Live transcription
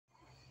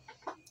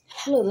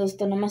Hello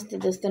दोस्तों, नमस्ते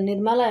दोस्तों।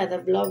 निर्मला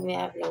यादव ब्लॉग में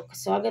आप लोगों का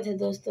स्वागत है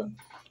दोस्तों।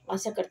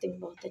 आशा करती हूँ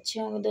बहुत अच्छे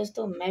होंगे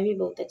दोस्तों। मैं भी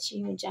बहुत अच्छी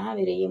हूँ। जहाँ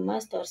भी रहिए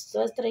मस्त और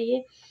स्वस्थ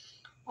रहिए।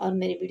 और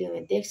मेरी वीडियो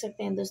में देख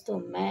सकते हैं दोस्तों,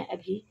 मैं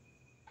अभी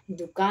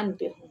दुकान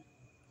पे हूँ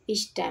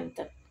इस टाइम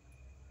तक।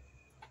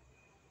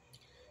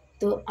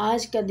 तो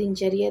आज का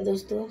दिनचर्या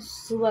दोस्तों,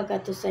 सुबह का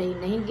तो सही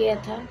नहीं गया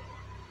था,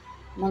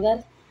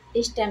 मगर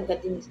इस टाइम का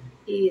दिन,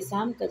 ये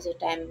शाम का जो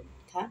टाइम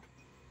था,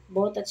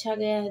 बहुत अच्छा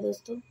गया है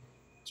दोस्तों।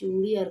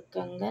 चूड़ी और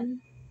कंगन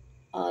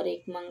और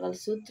एक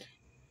मंगलसूत्र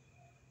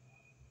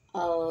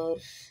और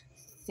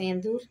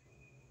सिंदूर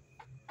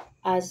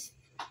आज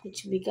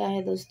कुछ बिका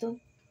है दोस्तों।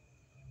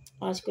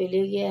 आज कोई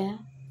ले गया है।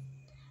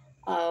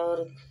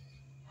 और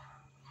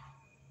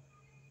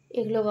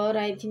एक लोग और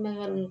आई थी,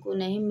 मगर उनको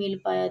नहीं मिल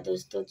पाया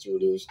दोस्तों।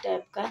 चूड़ी उस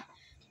टाइप का,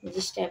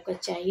 जिस टाइप का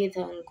चाहिए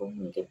था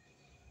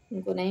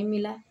उनको नहीं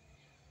मिला,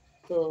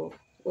 तो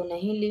वो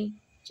नहीं ली,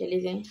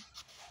 चली गई।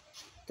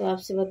 तो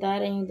आपसे बता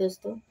रही हूँ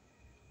दोस्तों,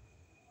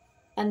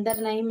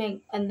 मैं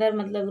अंदर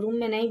मतलब रूम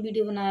में नहीं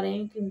वीडियो बना रही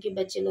हूँ, क्योंकि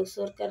बच्चे लोग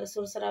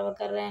शोर शराबा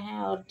कर रहे हैं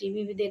और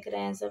टीवी भी देख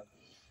रहे हैं सब।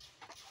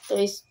 तो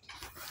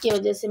इसकी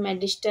वजह से मैं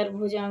डिस्टर्ब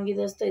हो जाऊंगी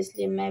दोस्तों,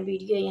 इसलिए मैं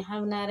वीडियो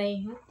यहाँ बना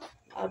रही हूँ।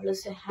 आप लोग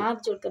से हाथ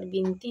जोड़कर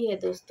विनती है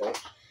दोस्तों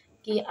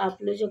कि आप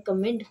लोग जो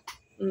कमेंट,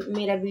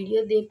 मेरा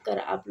वीडियो देखकर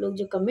आप लोग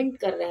जो कमेंट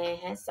कर रहे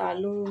हैं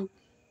सालू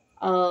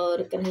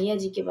और कन्हैया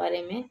जी के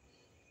बारे में,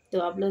 तो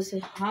आप लोग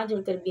से हाथ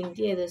जोड़कर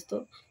विनती है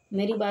दोस्तों,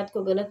 मेरी बात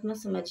को गलत मत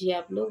समझिए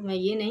आप लोग। मैं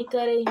ये नहीं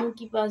कह रही हूँ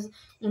कि बस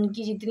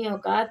उनकी जितनी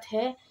औकात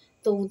है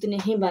तो उतने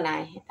ही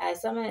बनाए हैं,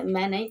 ऐसा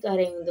मैं नहीं कह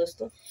रही हूँ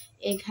दोस्तों।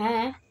 एक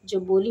है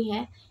जो बोली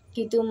है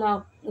कि तुम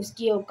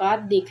उसकी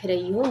औकात देख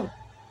रही हो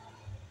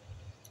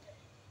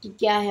कि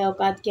क्या है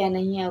औकात, क्या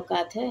नहीं है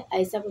औकात है,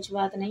 ऐसा कुछ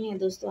बात नहीं है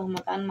दोस्तों। हम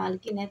मकान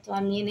मालकिन हैं, तो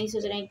हम ये नहीं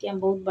सोच रहे हैं कि हम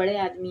बहुत बड़े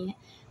आदमी हैं।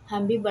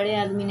 हम भी बड़े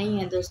आदमी नहीं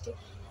हैं दोस्तों।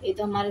 ये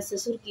तो हमारे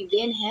ससुर की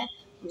देन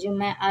है, जो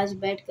मैं आज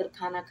बैठकर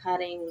खाना खा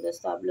रही हूँ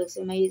दोस्तों। आप लोग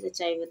से मैं ये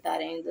सच्चाई बता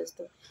रही हूँ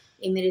दोस्तों,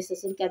 ये मेरे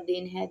ससुर का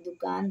देन है।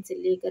 दुकान से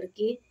लेकर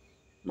के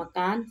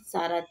मकान,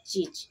 सारा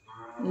चीज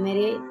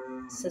मेरे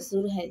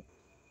ससुर है।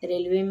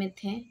 रेलवे में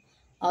थे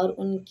और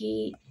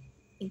उनकी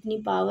इतनी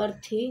पावर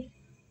थी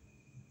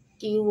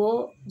कि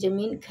वो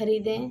ज़मीन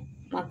खरीदें,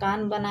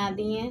 मकान बना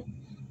दिए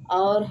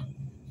और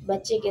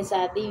बच्चे के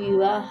शादी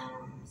विवाह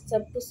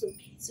सब कुछ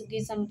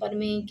सुखी संपन्न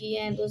में ही किए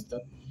हैं दोस्तों।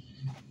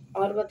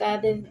 और बता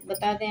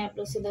दें आप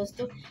लोग से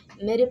दोस्तों,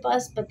 मेरे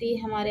पास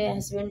पति, मेरे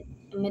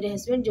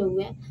हस्बैंड जो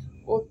हुए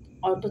वो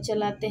ऑटो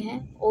चलाते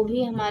हैं। वो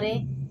भी हमारा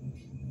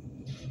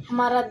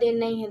देन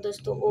नहीं है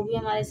दोस्तों, वो भी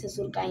हमारे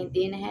ससुर का ही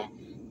देन है,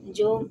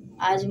 जो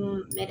आज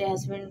मेरे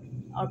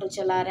हस्बैंड ऑटो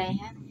चला रहे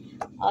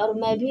हैं। और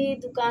मैं भी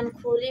दुकान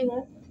खोली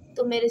हूँ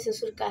तो मेरे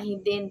ससुर का ही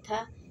देन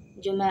था,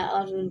 जो मैं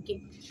और उनकी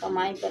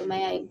कमाई पर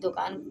मैं एक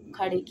दुकान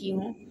खड़ी की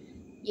हूँ।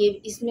 ये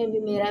इसमें भी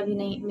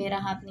मेरा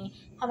हाथ नहीं।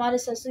 हमारे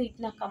ससुर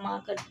इतना कमा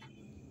कर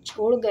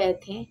छोड़ गए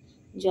थे,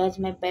 जो आज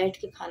मैं बैठ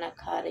के खाना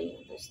खा रही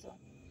हूँ दोस्तों।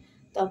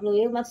 तो आप लोग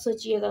ये मत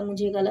सोचिएगा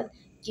मुझे गलत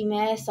कि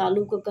मैं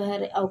सालू को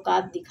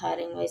औकात दिखा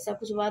रही हूँ, ऐसा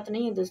कुछ बात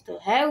नहीं है दोस्तों।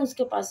 है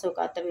उसके पास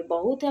औकात, अभी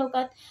बहुत है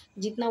औकात।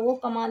 जितना वो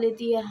कमा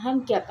लेती है,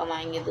 हम क्या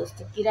कमाएंगे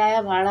दोस्तों।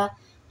 किराया भाड़ा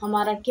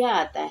हमारा क्या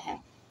आता है,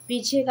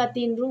 पीछे का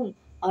 3 रूम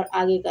और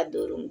आगे का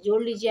 2 रूम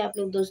जोड़ लीजिए आप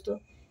लोग दोस्तों,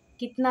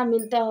 कितना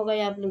मिलता होगा।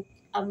 या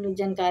आप लोग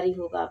जानकारी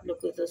होगा आप लोग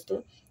को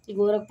दोस्तों कि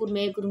गोरखपुर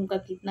में 1 रूम का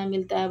कितना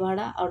मिलता है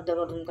भाड़ा और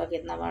डबल रूम का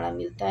कितना भाड़ा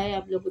मिलता है।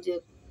 आप लोग को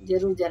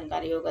जरूर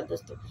जानकारी होगा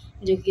दोस्तों,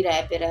 जो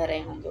किराए पे रह रहे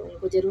होंगे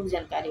उनको ज़रूर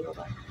जानकारी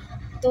होगा।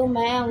 तो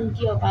मैं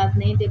उनकी औकात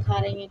नहीं दिखा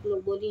रही हूँ। एक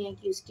लोग बोली हैं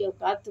कि उसकी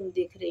औकात तुम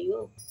देख रही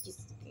हो।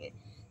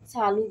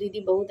 सालू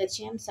दीदी बहुत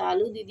अच्छी हैं, हम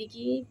सालू दीदी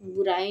की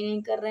बुराई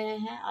नहीं कर रहे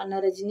हैं, और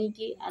न रजनी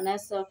की, न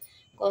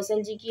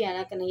कौशल जी की,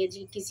 न कन्हैया जी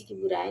की, किसी की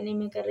बुराई नहीं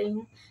मैं कर रही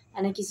हूँ,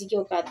 न किसी की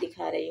औकात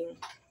दिखा रही हूँ।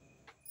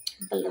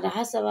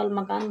 रहा सवाल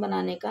मकान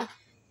बनाने का,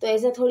 तो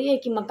ऐसा थोड़ी है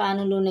कि मकान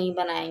उन लोग नहीं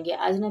बनाएंगे,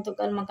 आज ना तो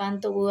कल मकान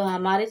तो वो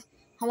हमारे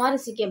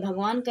से क्या,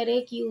 भगवान करे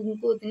कि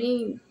उनको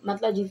इतनी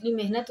मतलब जितनी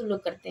मेहनत उन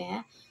लोग करते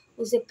हैं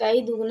उसे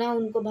कई दुगना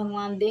उनको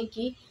भगवान दें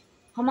कि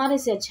हमारे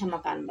से अच्छा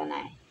मकान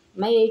बनाए।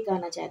 मैं यही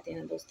कहना चाहती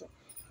हूँ दोस्तों।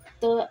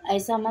 तो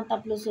ऐसा मत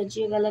आप लोग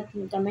सोचिए गलत।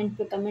 कमेंट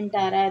पे कमेंट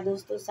आ रहा है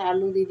दोस्तों,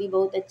 सालू दीदी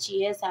बहुत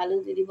अच्छी है,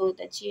 सालू दीदी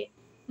बहुत अच्छी है।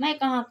 मैं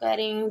कहाँ कह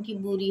रही हूँ कि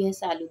बुरी है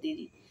सालू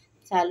दीदी,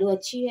 सालू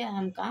अच्छी है।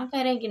 हम कहाँ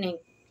कह रहे हैं कि नहीं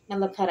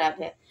मतलब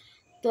खराब है।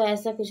 तो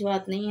ऐसा कुछ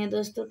बात नहीं है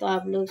दोस्तों। तो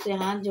आप लोग से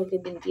हाथ जोड़ के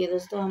विनती है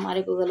दोस्तों,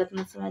 हमारे को गलत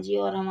मत समझिए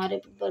और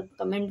हमारे ऊपर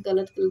कमेंट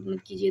गलत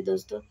मत कीजिए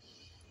दोस्तों।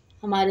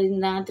 हमारे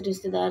नात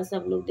रिश्तेदार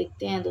सब लोग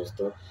देखते हैं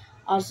दोस्तों।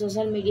 और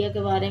सोशल मीडिया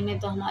के बारे में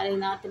तो हमारे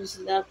नात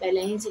रिश्तेदार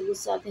पहले ही से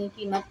गुस्साते हैं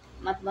कि मत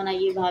मत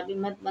बनाइए भाभी,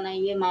 मत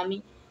बनाइए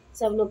मामी,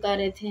 सब लोग कह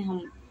रहे थे।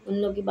 हम उन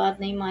लोग की बात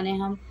नहीं माने,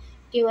 हम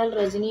केवल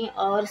रजनी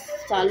और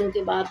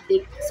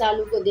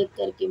सालू को देख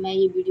करके मैं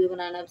ये वीडियो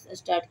बनाना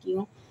स्टार्ट की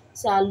हूँ।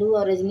 सालू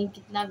और रजनी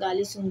कितना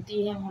गाली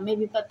सुनती है हमें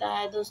भी पता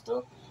है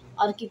दोस्तों,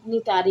 और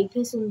कितनी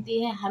तारीफ़ें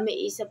सुनती है हमें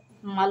ये सब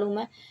मालूम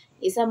है।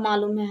 ये सब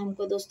मालूम है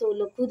हमको दोस्तों। वो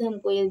लोग खुद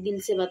हमको ये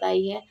दिल से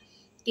बताई है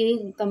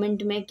कि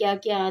कमेंट में क्या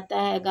क्या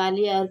आता है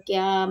गाली और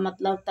क्या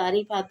मतलब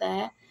तारीफ़ आता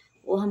है,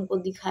 वो हमको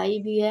दिखाई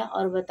भी है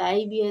और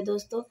बताई भी है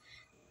दोस्तों,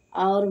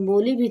 और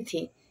बोली भी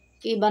थी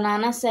कि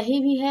बनाना सही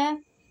भी है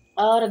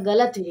और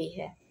गलत भी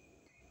है।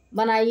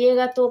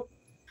 बनाइएगा तो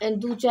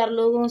 2-4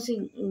 लोगों से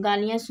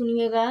गालियाँ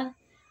सुनिएगा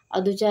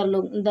और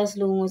 10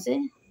 लोगों से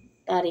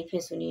तारीफ़ें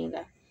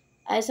सुनिएगा।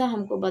 ऐसा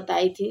हमको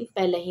बताई थी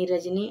पहले ही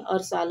रजनी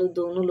और सालू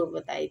दोनों लोग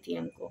बताई थी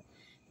हमको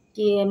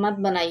कि ये मत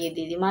बनाइए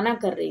दीदी, मना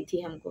कर रही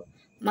थी हमको।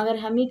 मगर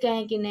हम ही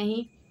कहें कि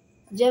नहीं,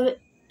 जब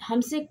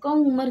हमसे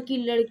कम उम्र की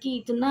लड़की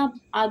इतना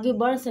आगे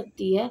बढ़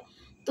सकती है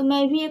तो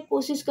मैं भी एक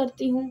कोशिश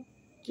करती हूँ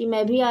कि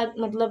मैं भी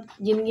मतलब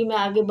ज़िंदगी में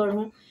आगे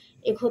बढ़ूँ।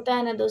 एक होता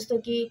है ना दोस्तों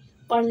कि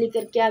पढ़ लिख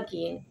कर क्या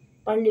किए,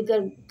 पढ़ लिख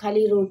कर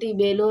खाली रोटी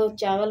बेलो,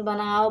 चावल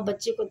बनाओ,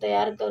 बच्चे को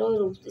तैयार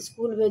करो,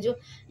 स्कूल भेजो,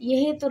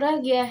 यही तो रह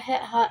गया है।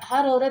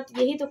 हर औरत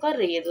यही तो कर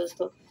रही है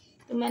दोस्तों।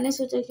 तो मैंने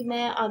सोचा कि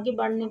मैं आगे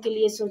बढ़ने के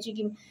लिए सोची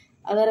कि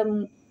अगर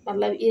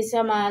मतलब ये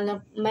सब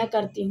मैं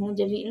करती हूँ,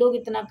 जब ये लोग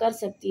इतना कर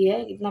सकती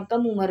है इतना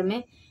कम उम्र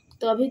में,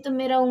 तो अभी तो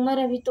मेरा उम्र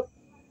अभी तो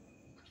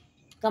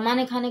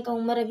कमाने खाने का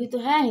उम्र अभी तो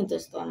है ही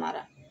दोस्तों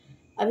हमारा।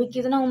 अभी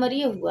कितना उम्र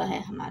ये हुआ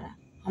है हमारा,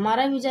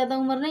 हमारा भी ज़्यादा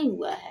उम्र नहीं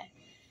हुआ है।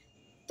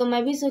 तो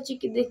मैं भी सोची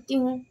कि देखती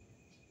हूँ,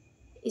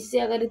 इससे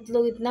अगर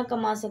लोग इतना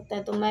कमा सकता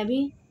है तो मैं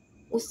भी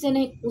उससे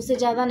नहीं, उससे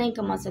ज़्यादा नहीं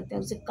कमा सकते,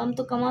 उससे कम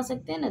तो कमा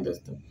सकते हैं ना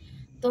दोस्तों।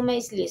 तो मैं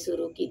इसलिए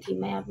शुरू की थी,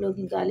 मैं आप लोगों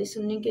की गाली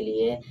सुनने के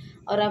लिए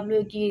और आप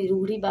लोगों की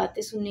रूढ़ी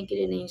बातें सुनने के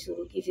लिए नहीं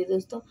शुरू की थी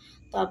दोस्तों।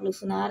 तो आप लोग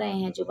सुना रहे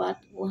हैं जो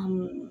बात, वो हम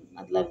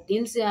मतलब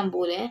दिल से हम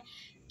बोले हैं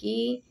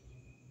कि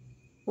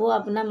वो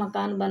अपना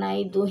मकान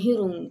बनाई, 2 ही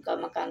रूम का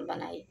मकान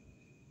बनाई,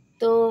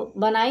 तो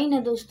बनाई ना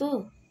दोस्तों।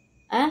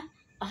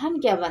 हम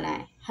क्या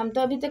बनाए, हम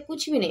तो अभी तक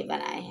कुछ भी नहीं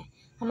बनाए हैं।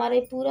 हमारे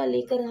पूरा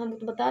लेकर, हम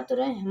तो बता तो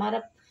रहे हैं,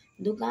 हमारा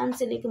दुकान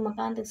से लेकर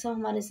मकान तक सब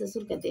हमारे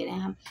ससुर का देन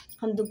है।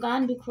 हम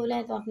दुकान भी खोले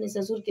हैं तो अपने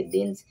ससुर के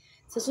देन से।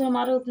 ससुर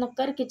हमारे उतना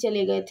करके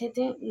चले गए थे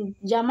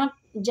जमा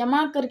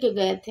जमा करके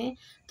गए थे,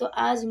 तो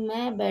आज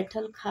मैं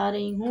बैठल खा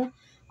रही हूँ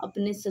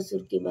अपने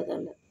ससुर की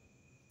बदौलत,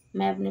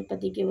 मैं अपने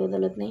पति की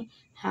बदौलत नहीं।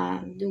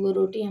 हाँ, 2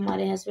 रोटी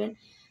हमारे हस्बैंड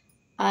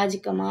आज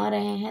कमा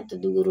रहे हैं तो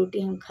 2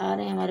 रोटी हम खा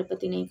रहे हैं, हमारे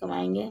पति नहीं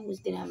कमाएंगे,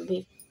 उस दिन हम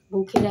भी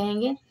भूखे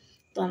रहेंगे।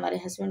 तो हमारे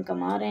हस्बैंड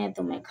कमा रहे हैं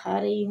तो मैं खा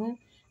रही हूँ।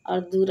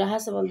 और रहा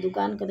सवाल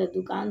दुकान का, तो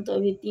दुकान तो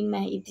अभी 3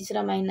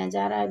 महीना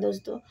जा रहा है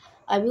दोस्तों,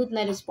 अभी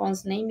उतना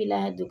रिस्पांस नहीं मिला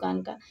है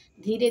दुकान का।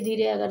 धीरे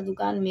धीरे अगर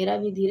दुकान मेरा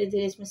भी धीरे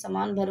धीरे इसमें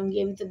सामान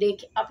भरूंगी। अभी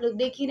तो आप लोग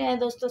देख ही रहे हैं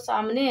दोस्तों,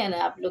 सामने है ना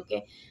आप लोग के,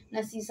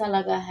 ना शीशा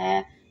लगा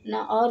है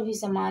ना और भी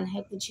सामान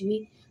है कुछ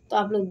भी, तो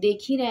आप लोग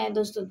देख ही रहे हैं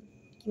दोस्तों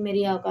कि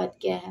मेरी औकात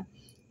क्या है।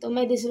 तो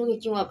मैं दूसरों की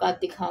क्यों औकात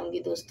दिखाऊंगी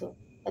दोस्तों,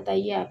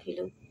 बताइए आप ही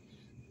लोग।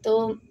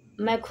 तो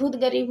मैं खुद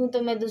गरीब हूँ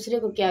तो मैं दूसरे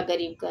को क्या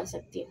गरीब कर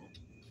सकती हूँ।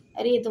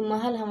 अरे ये तो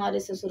महल हमारे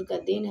ससुर का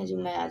देन है जो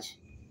मैं आज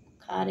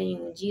खा रही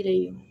हूँ, जी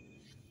रही हूँ।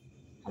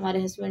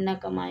 हमारे हस्बैंड ना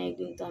कमाए एक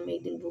दिन तो हम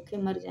एक दिन भूखे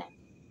मर जाएं।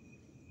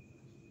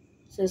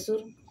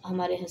 ससुर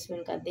हमारे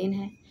हस्बैंड का देन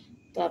है।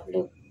 तो आप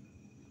लोग,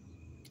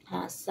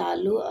 हाँ,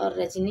 सालू और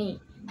रजनी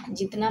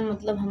जितना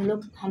मतलब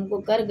हमको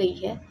कर गई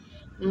है,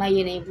 मैं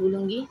ये नहीं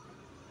भूलूंगी।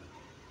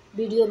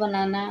 वीडियो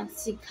बनाना,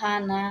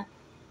 सिखाना,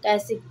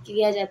 कैसे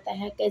किया जाता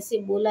है, कैसे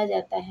बोला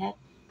जाता है,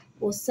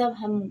 वो सब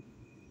हम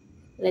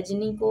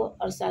रजनी को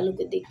और सालू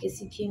को देख के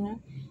सीखी हूँ।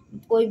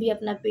 कोई भी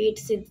अपना पेट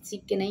से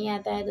सीख के नहीं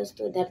आता है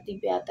दोस्तों, धरती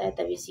पे आता है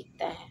तभी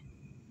सीखता है।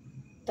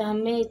 तो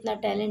हमें इतना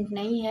टैलेंट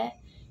नहीं है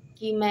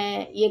कि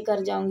मैं ये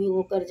कर जाऊँगी,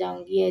 वो कर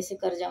जाऊँगी, ऐसे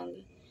कर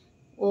जाऊँगी।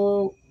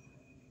 वो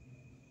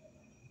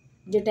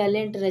जो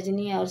टैलेंट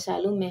रजनी और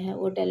सालू में है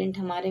वो टैलेंट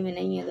हमारे में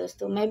नहीं है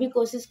दोस्तों। मैं भी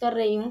कोशिश कर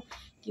रही हूँ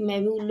कि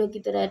मैं भी उन लोग की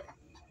तरह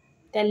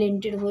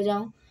टैलेंटेड हो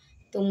जाऊँ,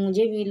 तो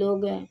मुझे भी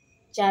लोग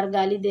 4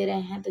 गाली दे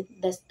रहे हैं तो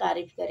 10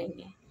 तारीफ़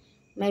करेंगे।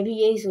 मैं भी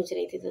यही सोच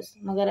रही थी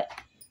दोस्तों, मगर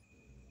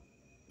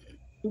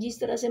जिस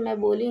तरह से मैं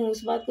बोली हूँ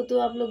उस बात को तो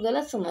आप लोग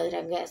गलत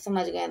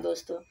समझ गए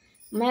दोस्तों।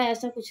 मैं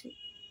ऐसा कुछ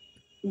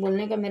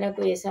बोलने का मेरा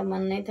कोई ऐसा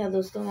मन नहीं था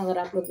दोस्तों, मगर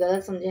आप लोग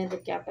गलत समझे हैं तो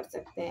क्या कर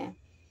सकते हैं।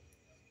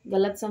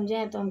 गलत समझे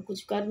हैं तो हम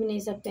कुछ कर भी नहीं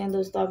सकते हैं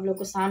दोस्तों। आप लोग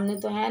को सामने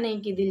तो है नहीं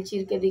कि दिल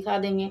चीर के दिखा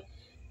देंगे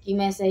कि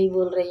मैं सही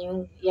बोल रही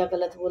हूँ या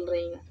गलत बोल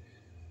रही हूँ।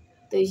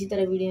 तो इसी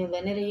तरह वीडियो में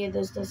बने रहिए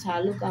दोस्तों।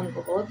 सालू का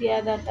हमको बहुत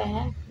याद आता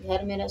है,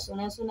 घर मेरा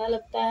सुना सुना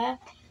लगता है।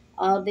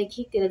 और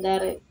देखिए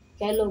किरदार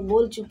कई लोग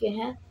बोल चुके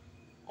हैं,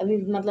 अभी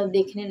मतलब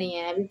देखने नहीं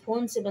आया, अभी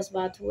फ़ोन से बस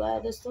बात हुआ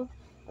है दोस्तों।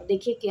 और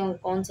देखिए क्यों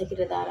कौन सा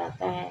किरदार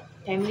आता है,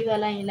 फैमिली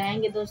वाला ही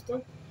लाएंगे दोस्तों।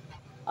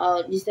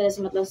 और जिस तरह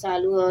से मतलब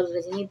सालू और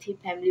रजनी थी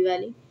फैमिली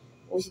वाली,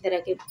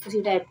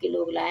 उसी टाइप के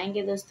लोग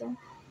लाएंगे दोस्तों।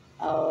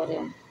 और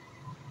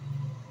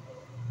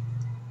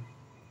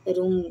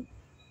रूम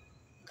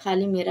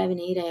खाली मेरा भी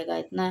नहीं रहेगा,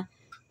 इतना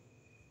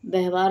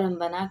व्यवहार हम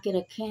बना के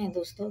रखे हैं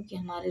दोस्तों कि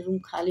हमारे रूम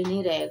खाली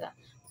नहीं रहेगा,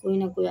 कोई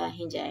ना कोई आ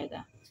ही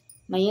जाएगा।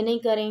 मैं ये नहीं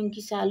कह रही हूँ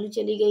कि सालू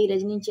चली गई,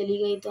 रजनी चली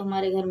गई तो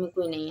हमारे घर में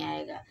कोई नहीं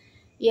आएगा,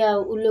 या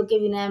उन लोग के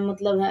बिना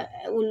मतलब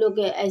है, उन लोग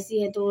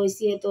ऐसी है तो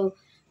वैसी है तो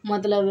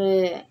मतलब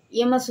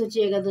ये मत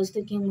सोचिएगा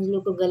दोस्तों कि हम उन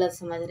लोग को गलत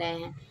समझ रहे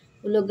हैं।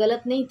 वो लोग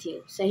गलत नहीं थी,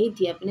 सही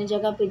थी अपने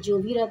जगह पे। जो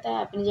भी रहता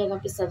है अपनी जगह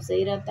पे सब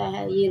सही रहता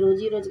है। ये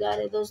रोजी रोजगार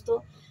है दोस्तों,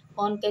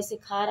 कौन कैसे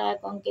खा रहा है,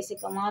 कौन कैसे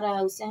कमा रहा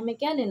है, उससे हमें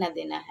क्या लेना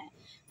देना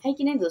है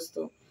कि नहीं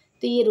दोस्तों।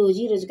 तो ये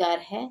रोजी रोजगार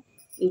है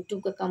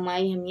यूट्यूब का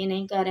कमाई। हम ये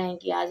नहीं कह रहे हैं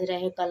कि आज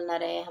रहे कल ना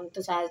रहे, हम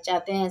तो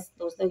चाहते हैं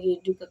दोस्तों कि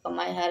यूट्यूब का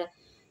कमाई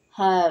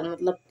हर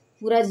मतलब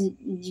पूरा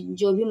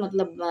जो भी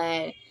मतलब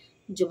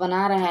जो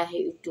बना रहा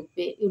है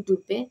यूट्यूब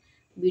पे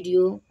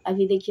वीडियो।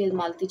 अभी देखिए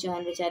मालती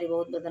चौहान बेचारी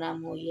बहुत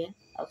बदनाम हुई है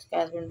और उसका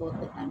हस्बैंड बहुत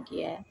बदनाम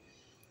किया है,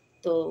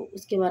 तो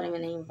उसके बारे में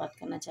नहीं बात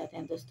करना चाहते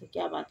हैं दोस्तों।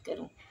 क्या बात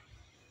करूं,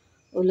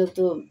 वो लोग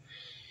तो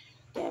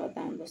क्या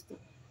बताएं दोस्तों,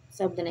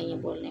 शब्द नहीं है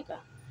बोलने का।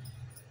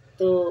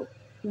 तो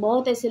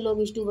बहुत ऐसे लोग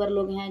यूट्यूबर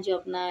लोग हैं जो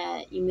अपना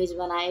इमेज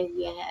बनाए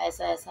हुए हैं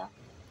ऐसा ऐसा,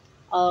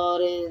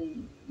 और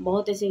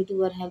बहुत ऐसे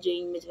यूट्यूबर हैं जो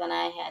इमेज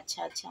बनाए हैं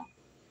अच्छा अच्छा।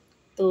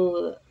 तो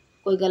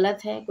कोई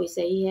गलत है कोई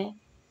सही है,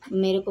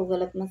 मेरे को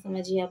गलत मत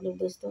समझिए आप लोग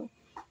दोस्तों।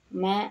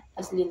 मैं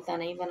अश्लीलता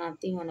नहीं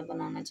बनाती हूँ, ना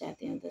बनाना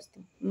चाहती हूँ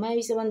दोस्तों। मैं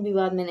इस संबंध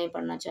विवाद में नहीं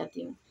पड़ना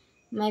चाहती हूँ।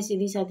 मैं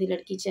सीधी सादी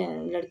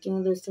लड़की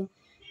हूँ दोस्तों।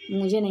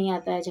 मुझे नहीं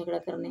आता है झगड़ा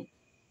करने,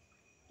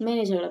 मैं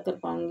नहीं झगड़ा कर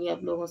पाऊँगी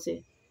आप लोगों से।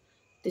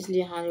 तो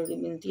इसलिए हाथ जोड़ के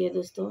विनती है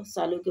दोस्तों,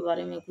 सालू के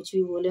बारे में कुछ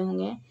भी बोले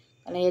होंगे,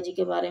 कन्हैया जी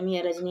के बारे में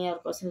या रजनी और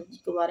कौशल जी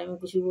के बारे में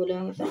कुछ भी बोले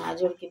होंगे, तो हाथ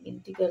जोड़ के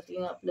विनती करती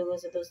हूँ आप लोगों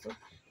से दोस्तों,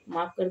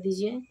 माफ़ कर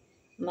दीजिए।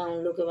 मैं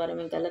उन लोग के बारे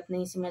में गलत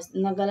नहीं समझ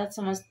न गलत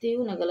समझती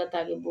हूँ, न गलत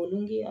आगे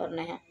बोलूँगी, और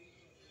न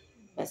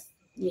बस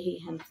यही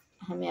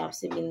हमें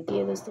आपसे विनती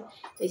है दोस्तों।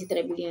 तो इसी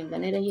तरह वीडियो में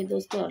बने रहिए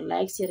दोस्तों, और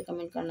लाइक शेयर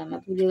कमेंट करना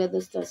मत भूलिएगा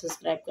दोस्तों, और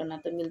सब्सक्राइब करना।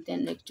 तो मिलते हैं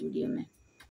नेक्स्ट वीडियो में।